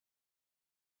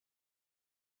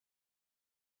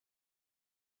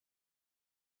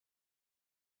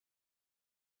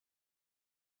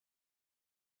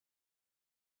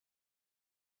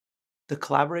The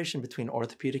collaboration between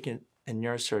orthopedic and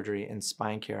neurosurgery in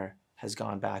spine care has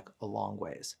gone back a long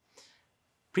ways.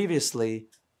 Previously,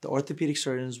 the orthopedic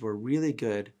surgeons were really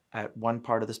good at one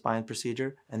part of the spine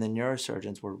procedure, and the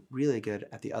neurosurgeons were really good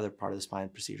at the other part of the spine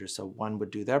procedure. So one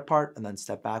would do their part and then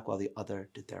step back while the other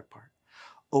did their part.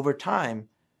 Over time,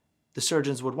 the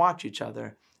surgeons would watch each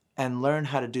other and learn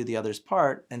how to do the other's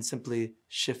part and simply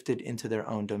shifted into their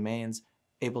own domains,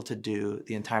 able to do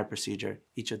the entire procedure,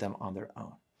 each of them on their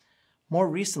own. More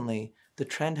recently, the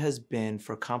trend has been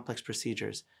for complex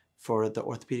procedures for the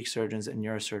orthopedic surgeons and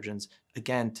neurosurgeons,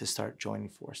 again, to start joining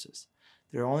forces.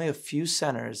 There are only a few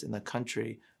centers in the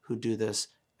country who do this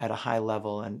at a high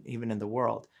level and even in the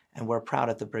world, and we're proud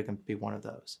at the Brigham to be one of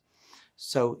those.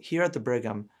 So here at the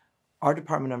Brigham, our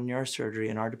Department of Neurosurgery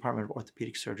and our Department of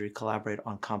Orthopedic Surgery collaborate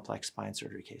on complex spine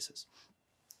surgery cases.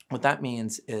 What that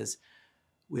means is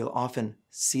we'll often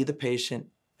see the patient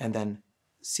and then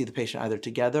see the patient either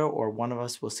together, or one of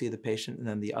us will see the patient and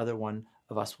then the other one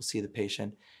of us will see the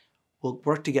patient. We'll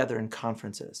work together in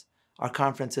conferences. Our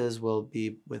conferences will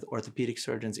be with orthopedic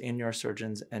surgeons and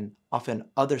neurosurgeons and often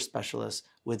other specialists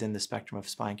within the spectrum of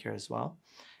spine care as well.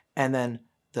 And then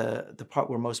the part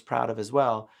we're most proud of as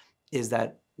well is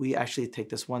that we actually take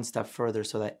this one step further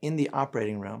so that in the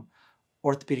operating room,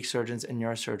 orthopedic surgeons and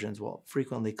neurosurgeons will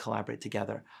frequently collaborate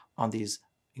together on these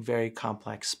very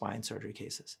complex spine surgery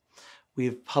cases.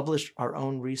 We've published our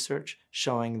own research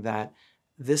showing that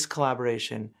this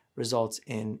collaboration results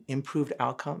in improved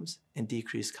outcomes and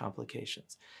decreased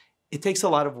complications. It takes a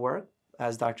lot of work,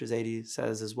 as Dr. Zaidi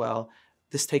says as well.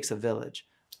 This takes a village,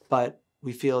 but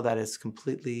we feel that it's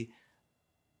completely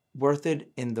worth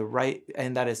it and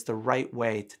that it's the right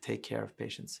way to take care of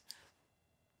patients.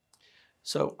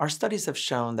 So our studies have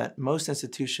shown that most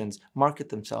institutions market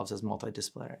themselves as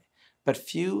multidisciplinary, but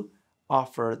few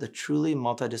offer the truly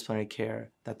multidisciplinary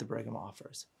care that the Brigham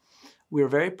offers. We are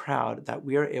very proud that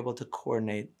we are able to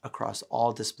coordinate across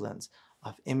all disciplines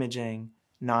of imaging,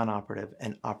 non-operative,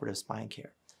 and operative spine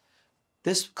care.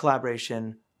 This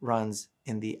collaboration runs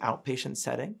in the outpatient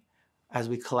setting as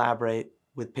we collaborate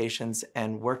with patients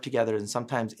and work together, and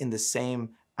sometimes in the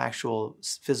same actual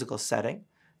physical setting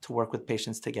to work with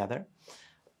patients together.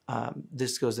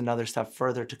 This goes another step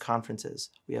further to conferences.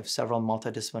 We have several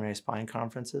multidisciplinary spine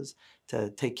conferences to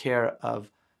take care of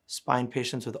spine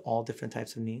patients with all different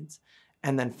types of needs.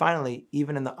 And then finally,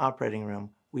 even in the operating room,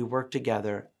 we work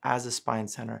together as a spine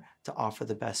center to offer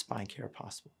the best spine care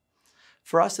possible.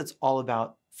 For us, it's all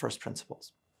about first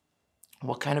principles.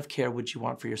 What kind of care would you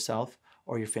want for yourself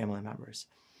or your family members?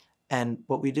 And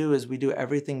what we do is we do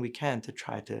everything we can to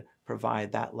try to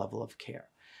provide that level of care.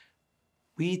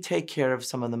 We take care of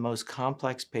some of the most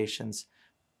complex patients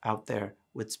out there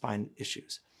with spine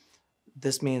issues.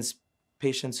 This means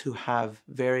patients who have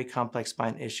very complex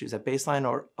spine issues at baseline,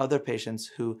 or other patients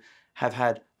who have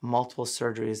had multiple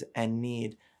surgeries and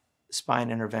need spine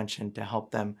intervention to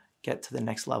help them get to the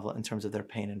next level in terms of their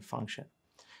pain and function.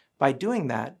 By doing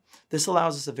that, this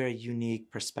allows us a very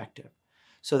unique perspective,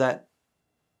 so that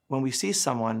when we see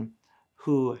someone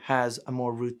who has a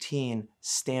more routine,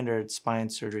 standard spine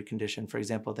surgery condition, for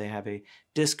example, they have a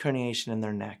disc herniation in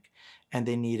their neck, and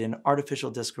they need an artificial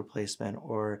disc replacement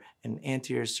or an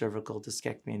anterior cervical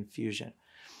discectomy infusion.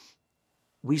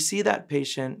 We see that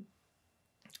patient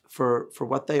for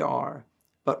what they are,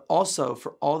 but also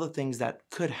for all the things that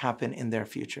could happen in their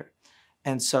future.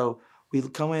 And so we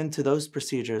go into those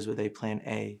procedures with a plan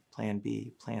A, plan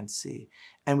B, plan C,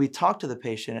 and we talk to the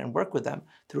patient and work with them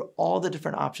through all the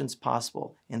different options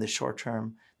possible in the short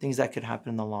term, things that could happen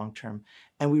in the long term.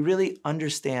 And we really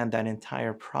understand that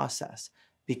entire process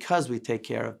because we take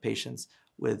care of patients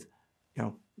with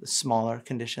smaller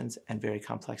conditions and very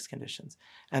complex conditions.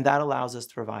 And that allows us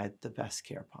to provide the best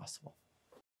care possible.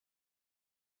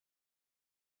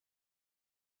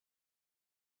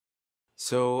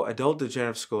 So adult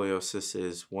degenerative scoliosis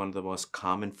is one of the most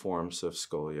common forms of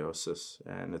scoliosis,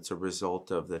 and it's a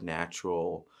result of the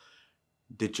natural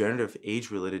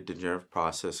age-related degenerative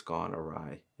process gone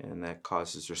awry, and that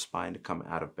causes your spine to come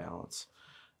out of balance.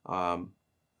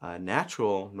 A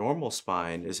natural, normal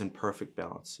spine is in perfect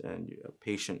balance, and a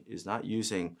patient is not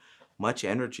using much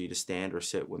energy to stand or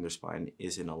sit when their spine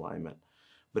is in alignment.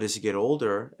 But as you get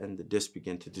older and the discs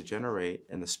begin to degenerate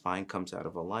and the spine comes out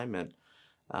of alignment,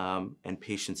 and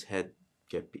patient's head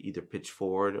get either pitched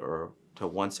forward or to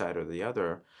one side or the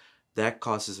other, that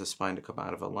causes the spine to come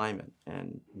out of alignment.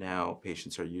 And now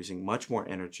patients are using much more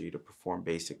energy to perform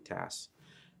basic tasks.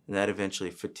 And that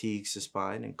eventually fatigues the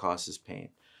spine and causes pain.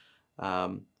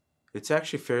 It's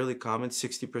actually fairly common.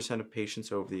 60% of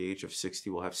patients over the age of 60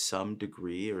 will have some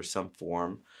degree or some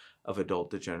form of adult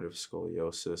degenerative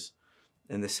scoliosis.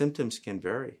 And the symptoms can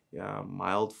vary.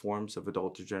 Mild forms of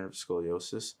adult degenerative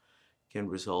scoliosis can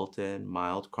result in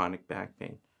mild chronic back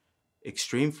pain.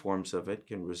 Extreme forms of it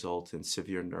can result in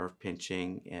severe nerve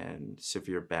pinching and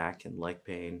severe back and leg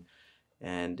pain,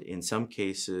 and in some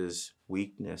cases,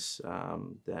 weakness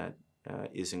that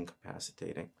is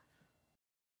incapacitating.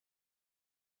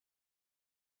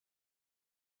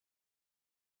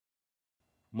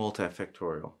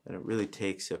 Multifactorial, and it really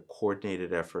takes a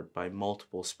coordinated effort by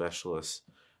multiple specialists,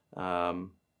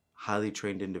 highly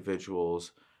trained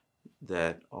individuals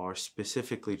that are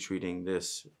specifically treating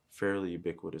this fairly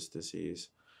ubiquitous disease.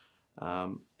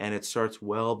 And it starts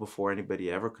well before anybody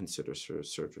ever considers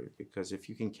surgery, because if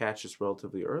you can catch this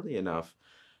relatively early enough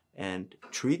and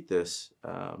treat this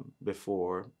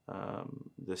before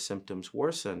the symptoms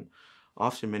worsen,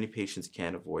 often many patients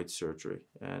can avoid surgery,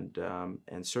 and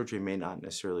surgery may not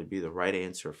necessarily be the right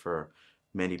answer for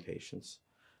many patients.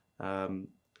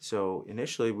 So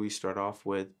initially, we start off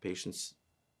with patients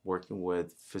working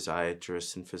with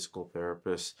physiatrists and physical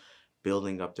therapists,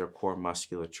 building up their core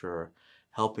musculature,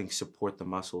 helping support the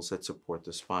muscles that support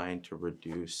the spine to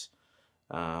reduce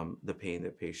the pain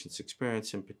that patients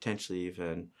experience and potentially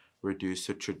even reduce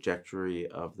the trajectory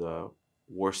of the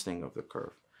worsening of the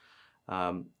curve.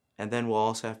 And then we'll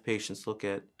also have patients look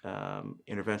at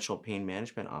interventional pain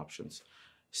management options,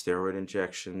 steroid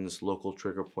injections, local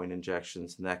trigger point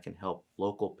injections, and that can help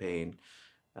local pain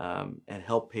and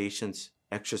help patients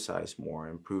exercise more,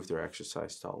 improve their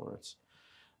exercise tolerance.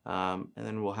 And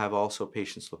then we'll have also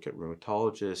patients look at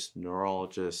rheumatologists,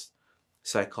 neurologists,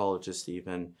 psychologists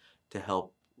even, to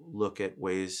help look at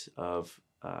ways of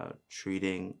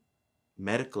treating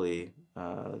medically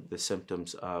the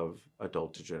symptoms of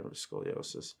adult degenerative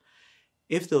scoliosis.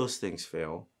 If those things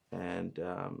fail, and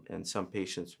some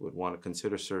patients would want to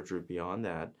consider surgery beyond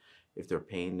that, if their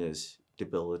pain is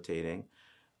debilitating,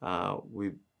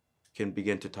 we can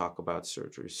begin to talk about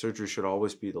surgery. Surgery should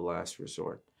always be the last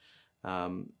resort.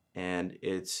 And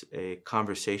it's a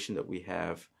conversation that we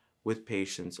have with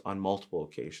patients on multiple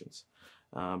occasions,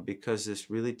 because this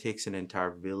really takes an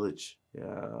entire village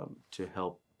to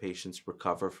help patients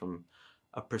recover from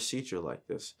a procedure like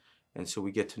this. And so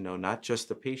we get to know not just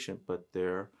the patient, but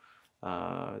their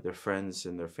friends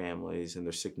and their families and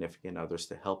their significant others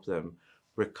to help them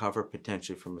recover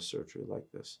potentially from a surgery like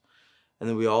this. And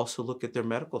then we also look at their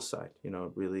medical side. You know,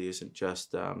 it really isn't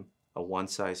just a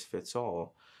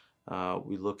one-size-fits-all.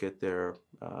 We look at their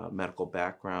medical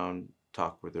background,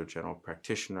 talk with their general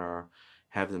practitioner,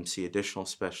 have them see additional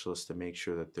specialists to make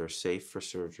sure that they're safe for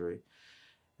surgery,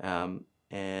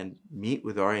 and meet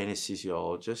with our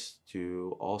anesthesiologist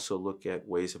to also look at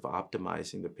ways of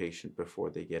optimizing the patient before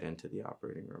they get into the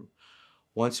operating room.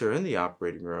 Once they're in the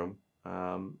operating room,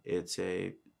 it's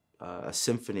a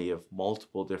symphony of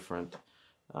multiple different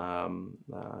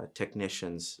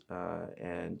technicians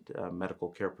and medical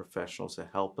care professionals to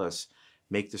help us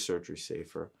make the surgery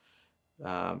safer,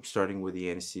 starting with the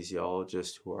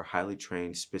anesthesiologists who are highly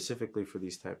trained specifically for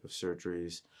these type of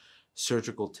surgeries,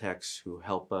 surgical techs who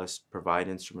help us provide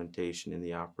instrumentation in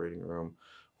the operating room,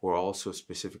 who are also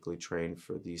specifically trained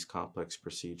for these complex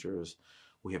procedures.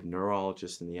 We have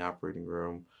neurologists in the operating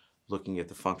room looking at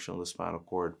the function of the spinal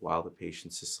cord while the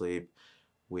patient's asleep.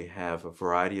 We have a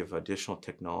variety of additional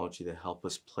technology that help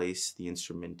us place the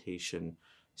instrumentation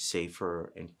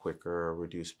safer and quicker,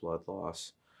 reduce blood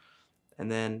loss. And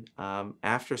then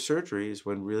after surgery is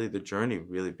when really the journey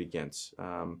really begins.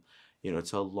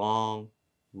 It's a long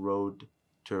road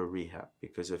to rehab,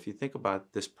 because if you think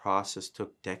about this process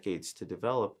took decades to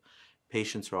develop,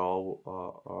 patients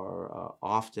are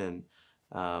often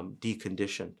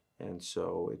deconditioned. And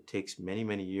so it takes many,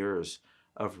 many years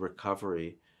of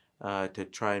recovery to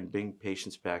try and bring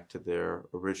patients back to their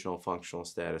original functional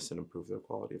status and improve their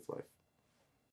quality of life.